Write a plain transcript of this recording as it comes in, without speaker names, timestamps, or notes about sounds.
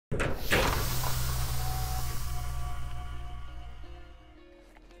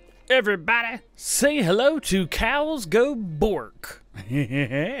Everybody, say hello to Cows Go Bork.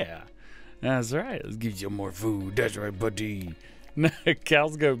 Yeah, that's right. Let's give you more food. That's right, buddy.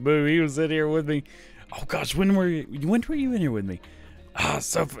 Cows Go Boo. He was in here with me. Oh gosh, when were you in here with me?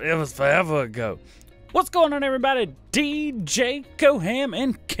 So it was forever ago. What's going on, everybody? DJ Coham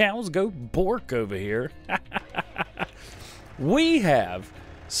and Cows Go Bork over here. We have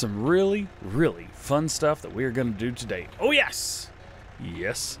some really fun stuff that we are going to do today. Oh yes,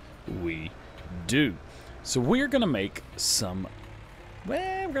 yes we do. So we're going to make some,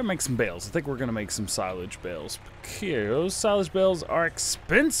 well, we're going to make some bales. I think we're going to make some silage bales. Here, those silage bales are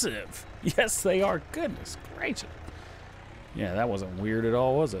expensive. Yes, they are. Goodness gracious. Yeah, that wasn't weird at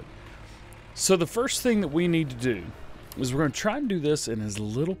all, was it? So the first thing that we need to do is we're going to try and do this in as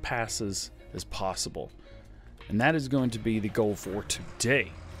little passes as possible. And that is going to be the goal for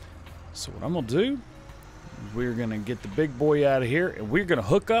today. So what I'm going to do, we're going to get the big boy out of here and we're going to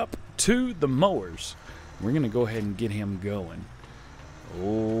hook up to the mowers. We're going to go ahead and get him going.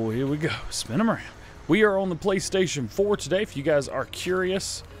 Oh, here we go. Spin him around. We are on the PlayStation 4 today. If you guys are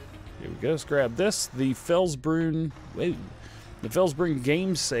curious, here we go. Let's grab this. The Felsbrunn, whoa, the Felsbrunn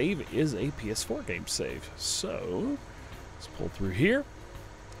game save is a PS4 game save. So let's pull through here.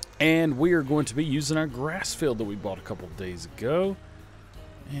 And we are going to be using our grass field that we bought a couple of days ago.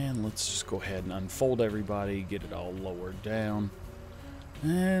 And let's just go ahead and unfold everybody, get it all lowered down.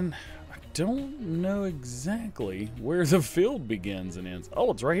 And I don't know exactly where the field begins and ends.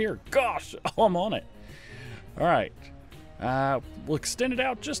 Oh, it's right here. Gosh, oh, I'm on it. All right. We'll extend it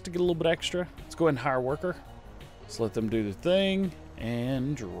out just to get a little bit extra. Let's go ahead and hire a worker. Let's let them do the thing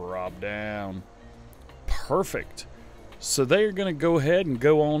and drop down. Perfect. So they are going to go ahead and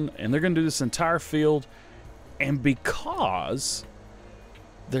go on, and they're going to do this entire field. And because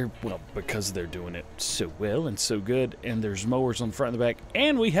they're doing it so well and so good, and there's mowers on the front and the back,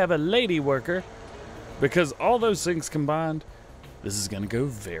 and we have a lady worker, because all those things combined, this is going to go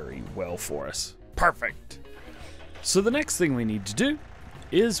very well for us. Perfect. So the next thing we need to do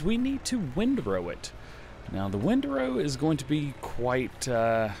is we need to windrow it. Now the windrow is going to be quite,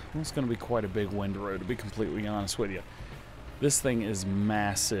 it's going to be quite a big windrow, to be completely honest with you. This thing is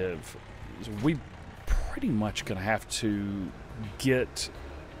massive. We pretty much going to have to get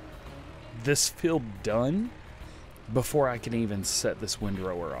this field done before I can even set this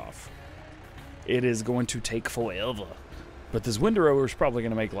windrower off. It is going to take forever. But this windrower is probably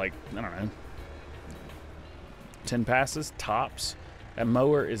going to make, like, I don't know, 10 passes, tops. That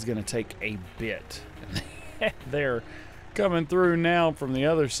mower is going to take a bit. They're coming through now from the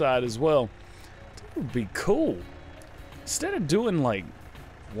other side as well. That would be cool. Instead of doing like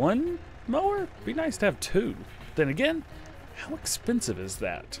one mower, it'd be nice to have two. Then again, how expensive is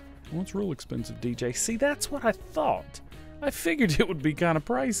that? Well, it's real expensive, DJ. See, that's what I thought. I figured it would be kind of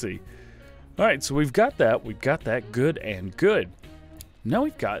pricey. All right, so we've got that. We've got that good and good. Now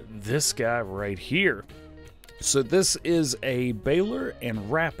we've got this guy right here. So this is a baler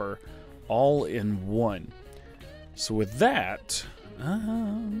and wrapper all in one. So with that,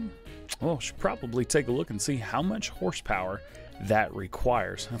 well, should probably take a look and see how much horsepower that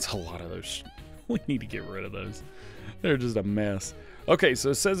requires. That's a lot of those. We need to get rid of those. They're just a mess. Okay, so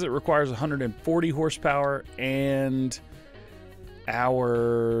it says it requires 140 horsepower, and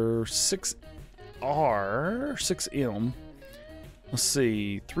our 6M, let's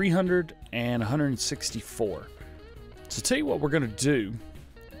see, 300 and 164. So tell you what we're going to do.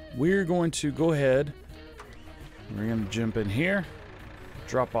 We're going to go ahead, we're going to jump in here,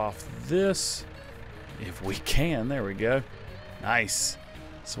 drop off this, if we can. There we go. Nice.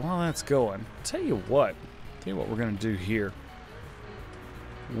 So while that's going, tell you what we're going to do here.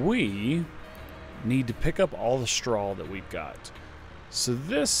 We need to pick up all the straw that we've got. So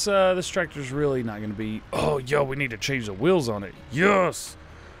this tractor's really not going to be, oh, yo, we need to change the wheels on it. Yes!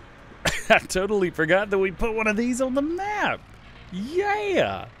 I totally forgot that we put one of these on the map.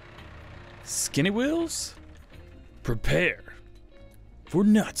 Yeah! Skinny wheels? Prepare for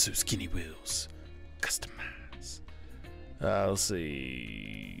not so skinny wheels. Customize. Let's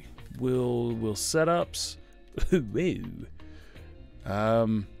see. Wheel setups. Ooh.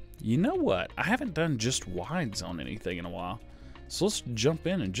 You know what? I haven't done just wides on anything in a while. So let's jump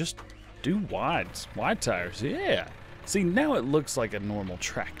in and just do wides. Wide tires. Yeah. See, now it looks like a normal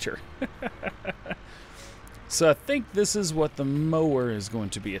tractor. So I think this is what the mower is going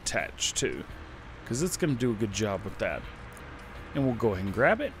to be attached to, because it's going to do a good job with that. And we'll go ahead and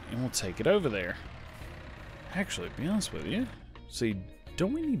grab it, and we'll take it over there. Actually, to be honest with you, see,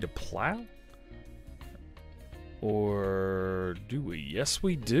 don't we need to plow? Or do we? Yes,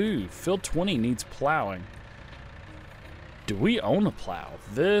 we do. Field 20 needs plowing. Do we own a plow?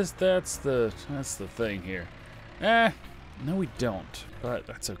 That's the thing here. No we don't, but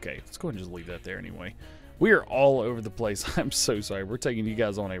that's okay. Let's go ahead and just leave that there anyway. We are all over the place. I'm so sorry. We're taking you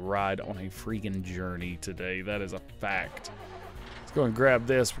guys on a ride on a freaking journey today. That is a fact. Let's go and grab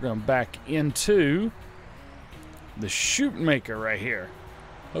this. We're going back into the shoot maker right here.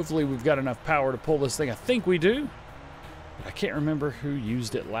 Hopefully we've got enough power to pull this thing. I think we do. But I can't remember who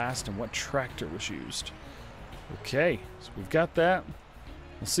used it last and what tractor was used. Okay, so we've got that.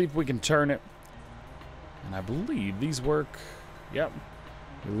 Let's see if we can turn it. And I believe these work. Yep.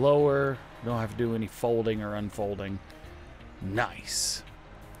 We lower. We don't have to do any folding or unfolding. Nice.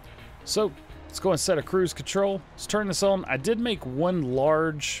 So let's go and set a cruise control. Let's turn this on. I did make one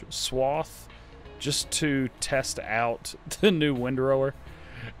large swath just to test out the new WINDROWER.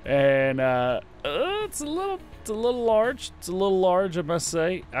 And it's a little large. It's a little large, I must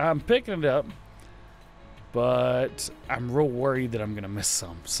say. I'm picking it up, but I'm real worried that I'm gonna miss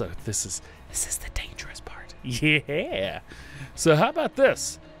some. So this is the dangerous part. Yeah. So how about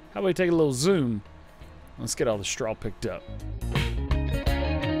this? How about we take a little zoom? Let's get all the straw picked up.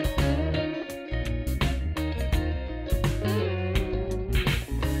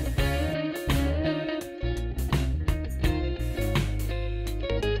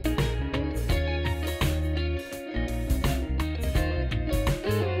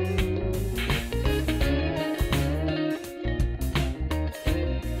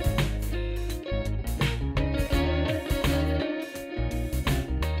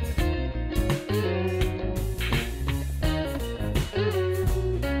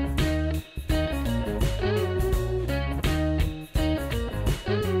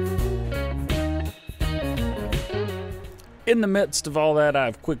 In the midst of all that,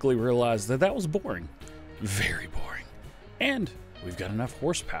 I've quickly realized that that was boring. Very boring. And we've got enough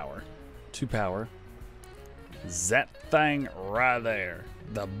horsepower to power that thing right there.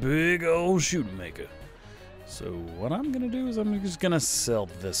 The big old shooting maker. So what I'm going to do is I'm just going to sell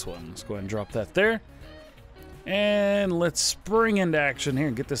this one. Let's go ahead and drop that there. And let's spring into action here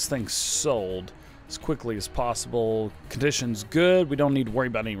and get this thing sold as quickly as possible. Condition's good. We don't need to worry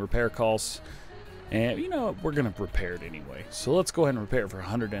about any repair costs. And you know, we're going to repair it anyway. So let's go ahead and repair it for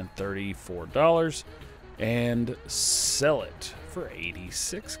 $134 and sell it for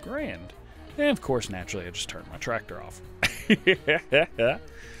 86 grand. And of course, naturally, I just turned my tractor off.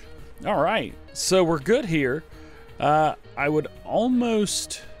 All right, so we're good here. I would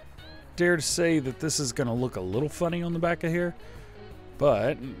almost dare to say that this is going to look a little funny on the back of here,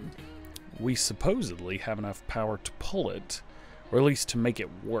 but we supposedly have enough power to pull it, or at least to make it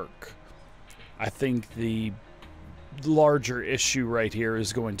work. I think the larger issue right here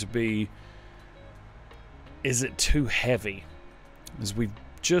is going to be, is it too heavy? As we've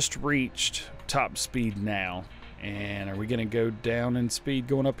just reached top speed now, and are we going to go down in speed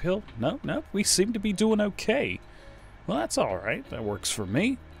going uphill? No, we seem to be doing okay. Well, that's all right. That works for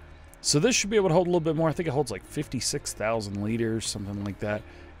me. So this should be able to hold a little bit more. I think it holds like 56,000 liters, something like that.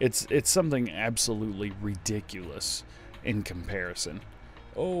 It's something absolutely ridiculous in comparison.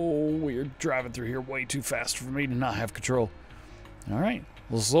 Oh, we're driving through here way too fast for me to not have control. All right,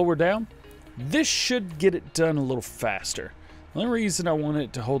 we'll slow her down. This should get it done a little faster. The only reason I want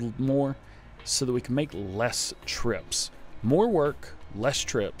it to hold more is so that we can make less trips. More work, less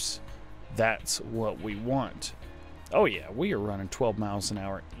trips. That's what we want. Oh yeah, we are running 12 miles an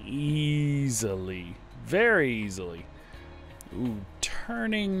hour easily. Very easily. Ooh,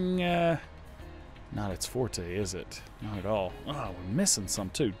 turning... Not its forte, is it? Not at all. Oh, we're missing some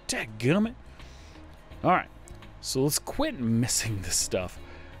too. Dadgummit. Alright, so let's quit missing this stuff.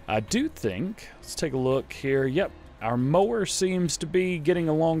 I do think, let's take a look here. Yep, our mower seems to be getting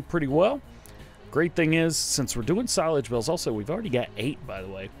along pretty well. Great thing is, since we're doing silage bales, also we've already got 8, by the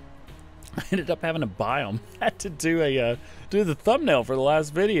way. I ended up having to buy them. I had to do the thumbnail for the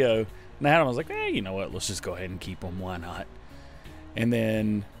last video. And I was like, hey, you know what? Let's just go ahead and keep them. Why not? And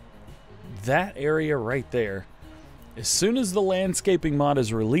then that area right there, as soon as the landscaping mod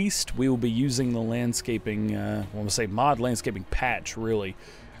is released, we will be using the landscaping, I want to say mod landscaping patch, really.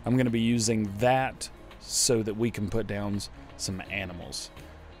 I'm going to be using that so that we can put down some animals.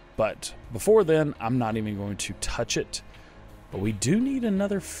 But before then, I'm not even going to touch it. But we do need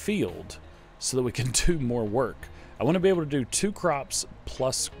another field so that we can do more work. I want to be able to do 2 crops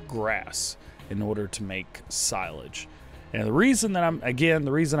plus grass in order to make silage. And the reason that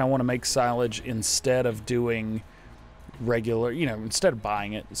the reason I want to make silage instead of doing regular, instead of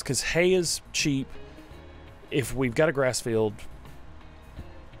buying it, is because hay is cheap. If we've got a grass field,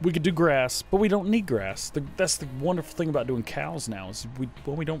 we could do grass, but we don't need grass. That's the wonderful thing about doing cows now, is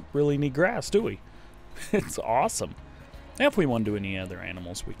we don't really need grass, do we? It's awesome. And if we want to do any other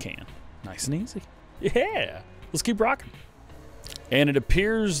animals, we can. Nice and easy. Yeah, let's keep rocking. And it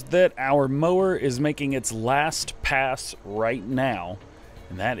appears that our mower is making its last pass right now.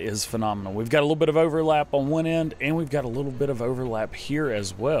 And that is phenomenal. We've got a little bit of overlap on one end, and we've got a little bit of overlap here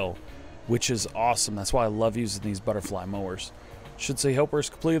as well, which is awesome. That's why I love using these butterfly mowers. Should say helper has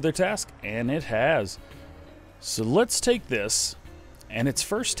completed their task, and it has. So let's take this, and its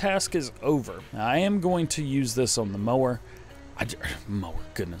first task is over. Now, I am going to use this on the mower.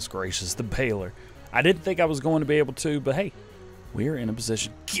 Goodness gracious, the baler. I didn't think I was going to be able to, but hey, we're in a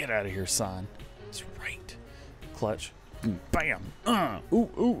position. Get out of here, son. That's right. Clutch. Bam.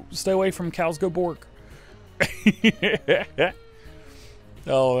 Ooh. Stay away from cows go bork.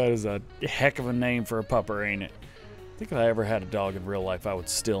 Oh, that is a heck of a name for a pupper, ain't it? I think if I ever had a dog in real life, I would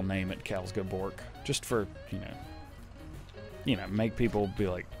still name it Cows Go Bork. Just for, make people be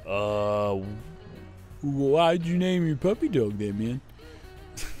like, why'd you name your puppy dog that, man?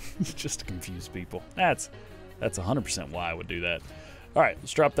 Just to confuse people. That's 100% why I would do that. All right,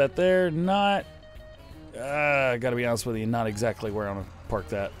 let's drop that there. I gotta be honest with you, not exactly where I'm gonna park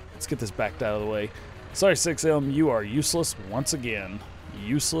that. Let's get this backed out of the way. Sorry, 6M, you are useless once again.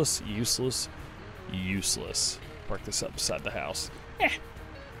 Useless. Park this up beside the house.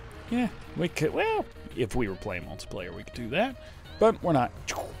 Yeah, we could, well, if we were playing multiplayer, we could do that. But we're not.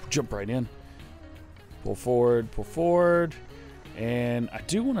 Jump right in. Pull forward. And I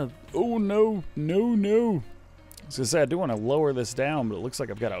do want to, oh no. I was gonna say, I do want to lower this down, but it looks like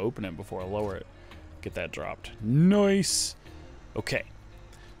I've got to open it before I lower it. Get that dropped. Nice. Okay.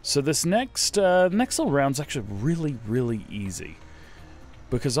 So this next little round's actually really easy,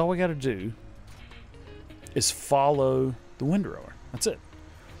 because all we got to do is follow the windrower. That's it.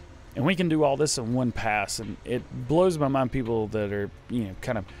 And we can do all this in one pass, and it blows my mind, people that are,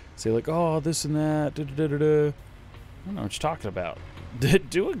 kind of say like, oh, this and that, I don't know what you're talking about.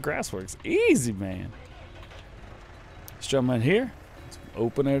 Doing grasswork's easy, man. Let's jump in here. Let's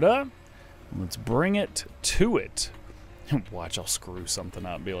open it up. Let's bring it to it. Watch, I'll screw something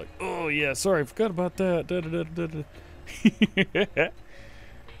up and be like, oh yeah, sorry, I forgot about that.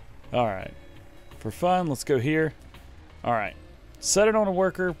 All right. For fun, let's go here. All right. Set it on a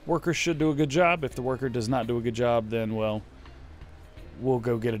worker. Worker should do a good job. If the worker does not do a good job, then, well, we'll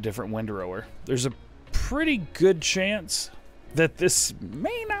go get a different windrower. There's a pretty good chance that this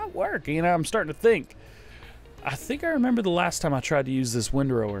may not work. I'm starting to think. I think I remember the last time I tried to use this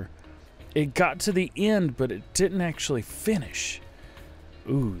windrower. It got to the end, but it didn't actually finish.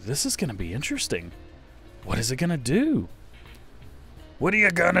 Ooh, this is going to be interesting. What is it going to do? What are you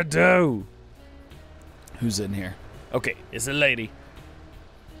going to do? Who's in here? Okay, it's a lady.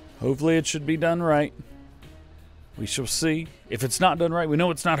 Hopefully it should be done right. We shall see. If it's not done right, we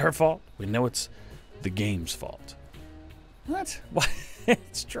know it's not her fault. We know it's the game's fault. What? What?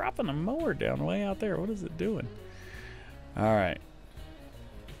 It's dropping a mower down way out there. What is it doing? All right.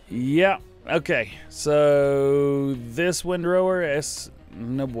 Yeah, okay. So this windrower is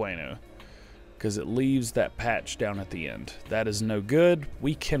no bueno, because it leaves that patch down at the end. That is no good.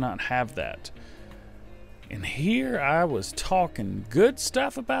 We cannot have that. And here I was talking good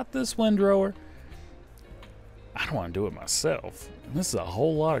stuff about this windrower. I don't want to do it myself. This is a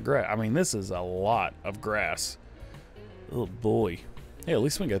whole lot of grass. I mean, this is a lot of grass. Oh boy. Hey, at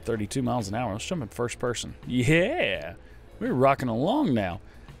least we got 32 miles an hour. Let's jump in first person. Yeah, we're rocking along now.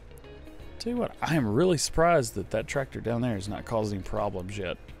 Tell you what, I am really surprised that that tractor down there is not causing problems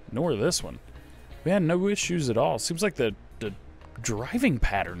yet. Nor this one. We had no issues at all. Seems like the driving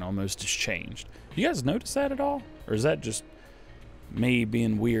pattern almost has changed. You guys notice that at all? Or is that just me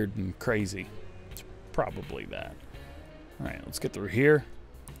being weird and crazy? It's probably that. All right, let's get through here.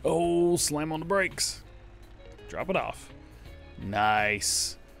 Oh, slam on the brakes. Drop it off.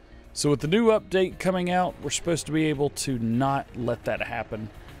 Nice. So with the new update coming out, we're supposed to be able to not let that happen.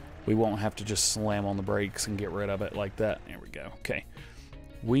 We won't have to just slam on the brakes and get rid of it like that. There we go. Okay.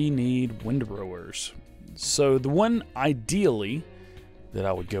 We need windrowers. So the one ideally that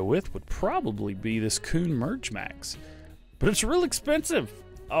I would go with would probably be this Kuhn Merge Max. But it's real expensive.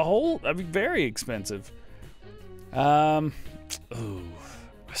 Very expensive. I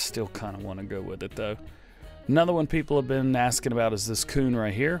still kind of want to go with it though. Another one people have been asking about is this Kuhn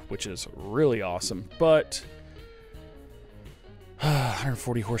right here, which is really awesome. But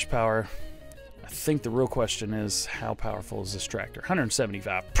 140 horsepower. I think the real question is, how powerful is this tractor?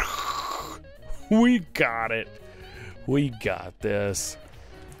 175. We got it. We got this.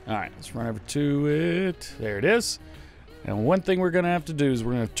 All right, let's run over to it. There it is. And one thing we're going to have to do is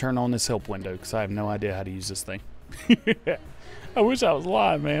we're going to turn on this help window, because I have no idea how to use this thing. I wish I was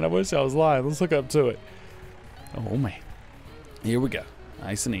lying, man. I wish I was lying. Let's look up to it. Oh, man. Here we go.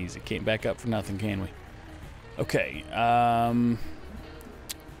 Nice and easy. Can't back up for nothing, can we? Okay.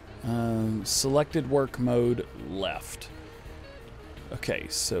 Selected work mode left. Okay,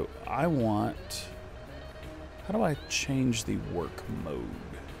 so I want... How do I change the work mode?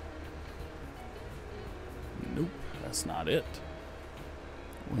 Nope, that's not it.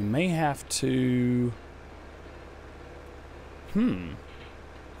 We may have to... I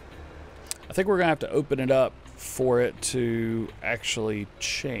think we're going to have to open it up for it to actually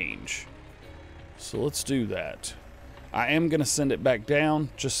change. So let's do that. I am going to send it back down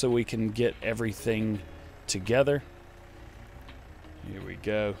just so we can get everything together. Here we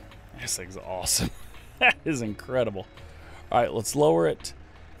go. This thing's awesome. That is incredible. All right, let's lower it.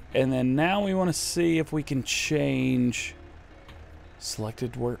 And then now we want to see if we can change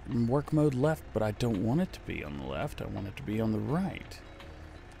selected work mode left, but I don't want it to be on the left. I want it to be on the right.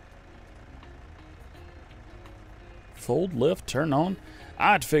 Fold, lift, turn on.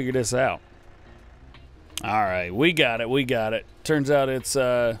 I had to figure this out. All right, we got it. We got it. Turns out it's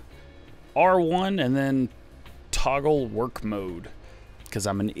R1 and then toggle work mode, because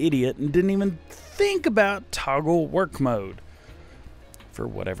I'm an idiot and didn't even think about toggle work mode for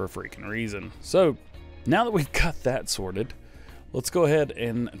whatever freaking reason. So now that we've got that sorted, let's go ahead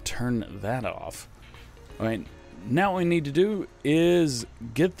and turn that off. All right, now what we need to do is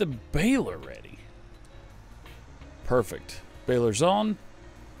get the baler ready. Perfect. Baler's on.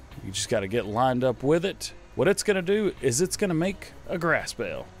 You just got to get lined up with it. What it's going to do is it's going to make a grass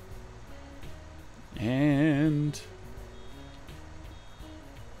bale. And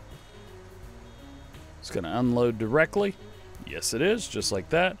it's going to unload directly. Yes, it is, just like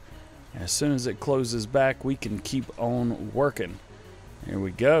that. And as soon as it closes back, we can keep on working. Here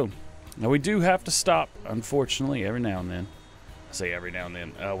we go. Now, we do have to stop, unfortunately, every now and then. I say every now and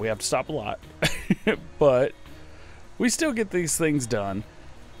then. We have to stop a lot. But we still get these things done.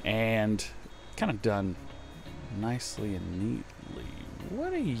 And kind of done nicely and neatly.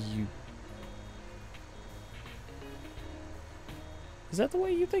 What are you... Is that the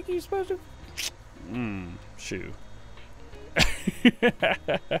way you think you're supposed to? Shoo.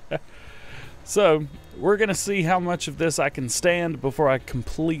 So, we're going to see how much of this I can stand before I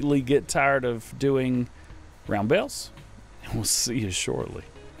completely get tired of doing round bales. And we'll see you shortly.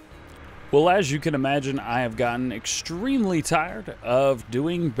 Well, as you can imagine, I have gotten extremely tired of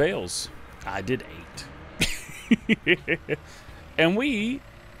doing bales. I did 8. And we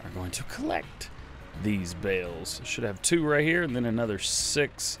are going to collect these bales. Should have 2 right here and then another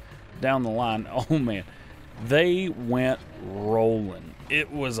 6 down the line. Oh man, they went rolling. It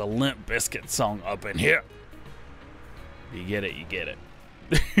was a Limp Bizkit song up in here. You get it, you get it.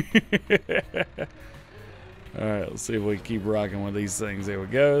 All right, let's see if we can keep rocking with these things. There we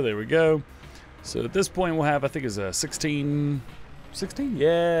go, there we go. So at this point we'll have, I think it's a 16?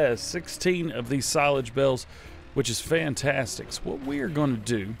 Yeah, 16 of these silage bales, which is fantastic. So what we are going to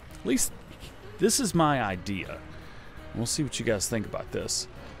do, at least this is my idea. We'll see what you guys think about this.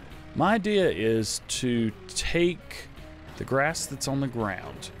 My idea is to take the grass that's on the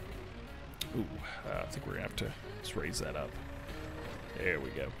ground. Ooh, I think we're going to have to just raise that up. There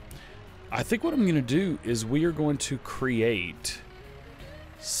we go. I think what I'm going to do is we are going to create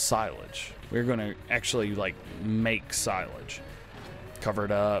silage. We're going to actually like make silage. Cover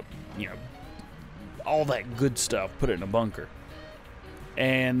it up, you know, all that good stuff, put it in a bunker.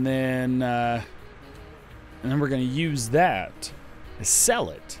 And then we're going to use that to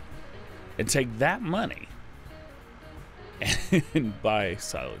sell it and take that money and buy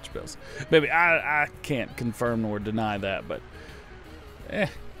silage bales. Maybe I can't confirm nor deny that, but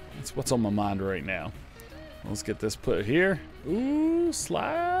it's what's on my mind right now. Let's get this put here. Ooh,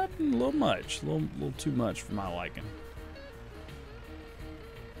 sliding a little much, a little too much for my liking.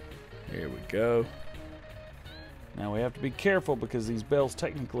 Here we go. Now we have to be careful because these bales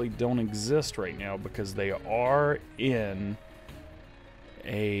technically don't exist right now because they are in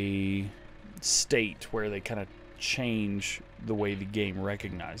a state where they kind of change the way the game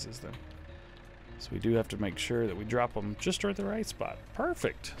recognizes them. So we do have to make sure that we drop them just at the right spot.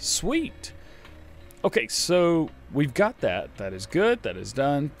 Perfect. Sweet. Okay, so we've got that. That is good. That is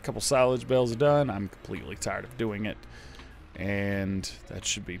done. A couple silage bales are done. I'm completely tired of doing it. And that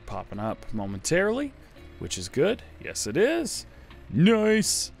should be popping up momentarily, which is good. Yes, it is.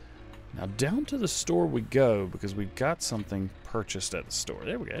 Nice. Now down to the store we go because we've got something purchased at the store.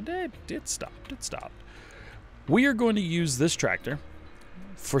 There we go. It stopped. It stopped. We are going to use this tractor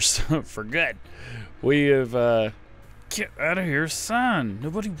for good. We have get out of here, son.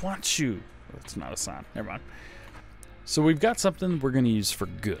 Nobody wants you. It's not a sign. Never mind. So we've got something we're going to use for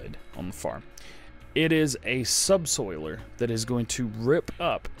good on the farm. It is a subsoiler that is going to rip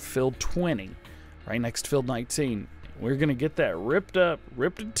up field 20 right next to field 19. We're going to get that ripped up,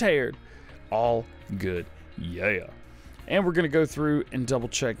 ripped and teared, all good. Yeah. And we're going to go through and double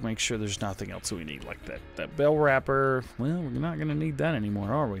check, make sure there's nothing else we need, like that bell wrapper. Well, we're not going to need that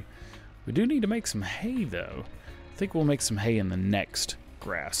anymore, are we? We do need to make some hay, though. I think we'll make some hay in the next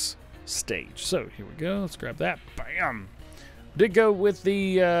grass stage. So here we go. Let's grab that. Bam! Did go with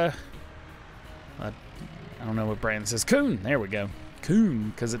the, I don't know what brand this is. Coon. There we go.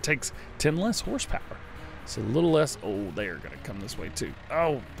 Coon, because it takes 10 less horsepower. So a little less. Oh, they're going to come this way too.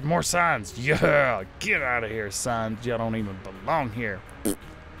 Oh, more signs. Yeah, get out of here, signs. Y'all don't even belong here.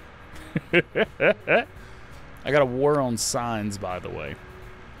 I got a war on signs, by the way.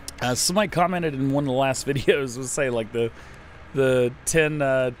 Somebody commented in one of the last videos, was say like the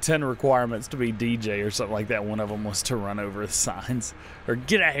 10 requirements to be DJ or something like that. One of them was to run over the signs. Or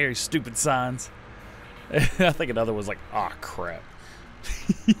get out of here, you stupid signs. I think another was like, ah, crap.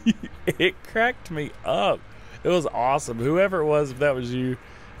 It cracked me up. It was awesome. Whoever it was, if that was you,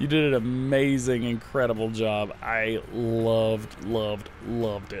 you did an amazing, incredible job. I loved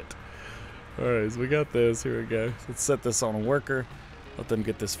it. Alright, so we got this. Here we go. Let's set this on a worker. Let them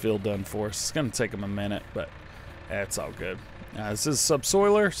get this field done for us. It's going to take them a minute, but it's all good. This is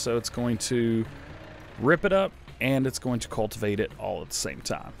subsoiler, so it's going to rip it up, and it's going to cultivate it all at the same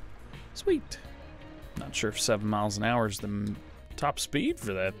time. Sweet. Not sure if 7 miles an hour is the top speed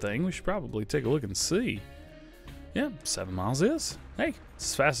for that thing. We should probably take a look and see. Yeah, 7 miles is. Hey,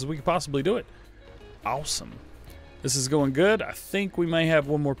 it's as fast as we could possibly do it. Awesome. This is going good. I think we may have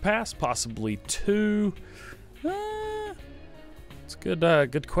one more pass, possibly two. It's a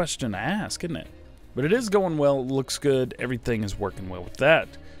good question to ask, isn't it? But it is going well. It looks good. Everything is working well with that.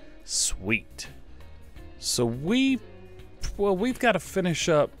 Sweet. So we've got to finish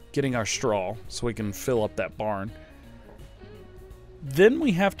up getting our straw so we can fill up that barn. Then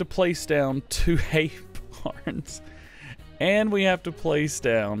we have to place down 2 hay barns. And we have to place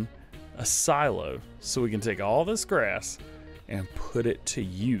down a silo so we can take all this grass and put it to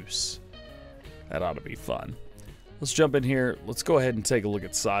use. That ought to be fun. Let's jump in here. Let's go ahead and take a look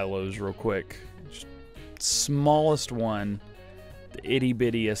at silos real quick. Smallest one, the itty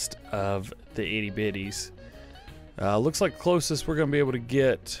bittiest of the itty bitties. Looks like closest we're going to be able to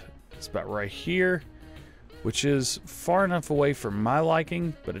get is about right here, which is far enough away for my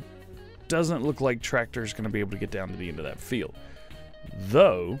liking, but it doesn't look like tractor's going to be able to get down to the end of that field.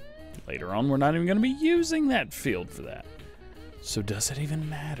 Though, later on, we're not even going to be using that field for that. So does it even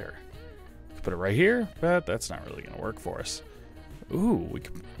matter? Put it right here, but that's not really going to work for us. Ooh, we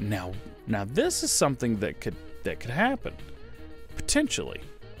could, now this is something that could happen potentially.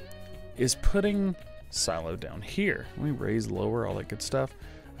 Is putting silo down here. Let me raise, lower, all that good stuff.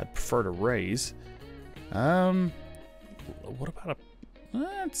 I'd prefer to raise. What about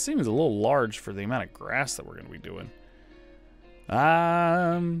it seems a little large for the amount of grass that we're going to be doing.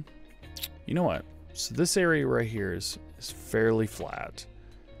 You know what? So this area right here is fairly flat.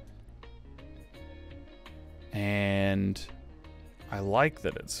 And I like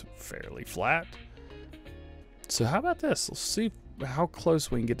that it's fairly flat. So how about this? Let's see how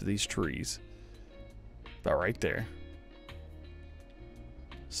close we can get to these trees. About right there.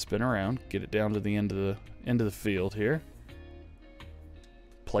 Spin around, get it down to the end of the field here.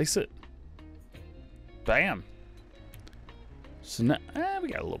 Place it. Bam. So now we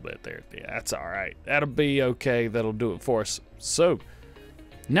got a little bit there. Yeah, that's all right. That'll be okay. That'll do it for us. So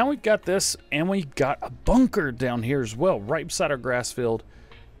now we've got this, and we got a bunker down here as well, right beside our grass field,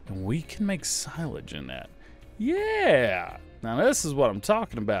 and we can make silage in that. Yeah. Now this is what I'm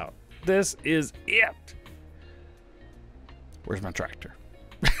talking about. This is it. Where's my tractor?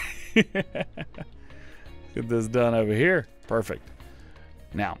 Get this done over here. Perfect.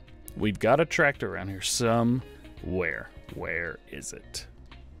 Now, we've got a tractor around here somewhere. Where is it?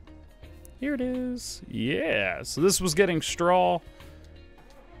 Here it is. Yeah, so this was getting straw,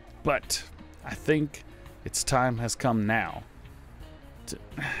 but I think its time has come now.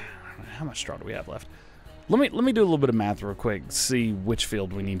 How much straw do we have left? Let me do a little bit of math real quick, see which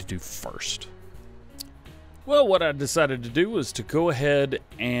field we need to do first. Well, what I decided to do was to go ahead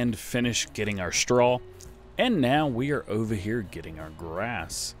and finish getting our straw, and now we are over here getting our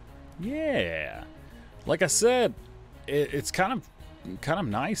grass. Yeah, like I said, it's kind of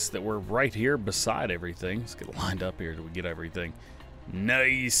nice that we're right here beside everything. Let's get lined up here till we get everything.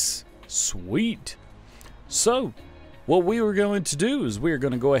 Nice, sweet. So what we were going to do is we are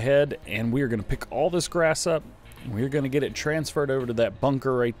going to go ahead and we are going to pick all this grass up, and we're going to get it transferred over to that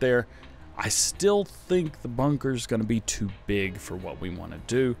bunker right there. I still think the bunker's going to be too big for what we want to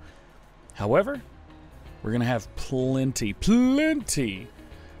do. However, we're going to have plenty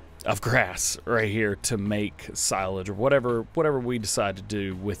of grass right here to make silage or whatever we decide to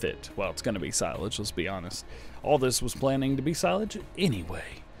do with it. Well, it's going to be silage, let's be honest. All this was planning to be silage anyway.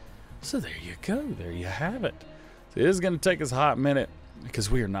 So there you go. There you have it. So it is going to take us a hot minute because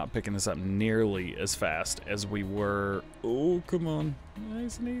we are not picking this up nearly as fast as we were. Oh, come on.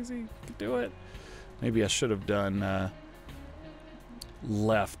 Nice and easy. You can do it. Maybe I should have done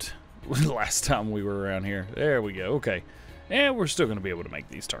left last time we were around here. There we go. Okay. And we're still going to be able to make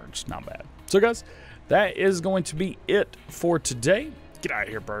these turns. Not bad. So, guys, that is going to be it for today. Get out of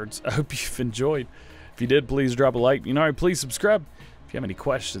here, birds. I hope you've enjoyed. If you did, please drop a like. You know, please subscribe. If you have any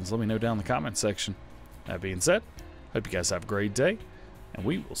questions, let me know down in the comment section. That being said, hope you guys have a great day, and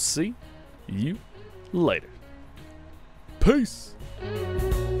we will see you later. Peace.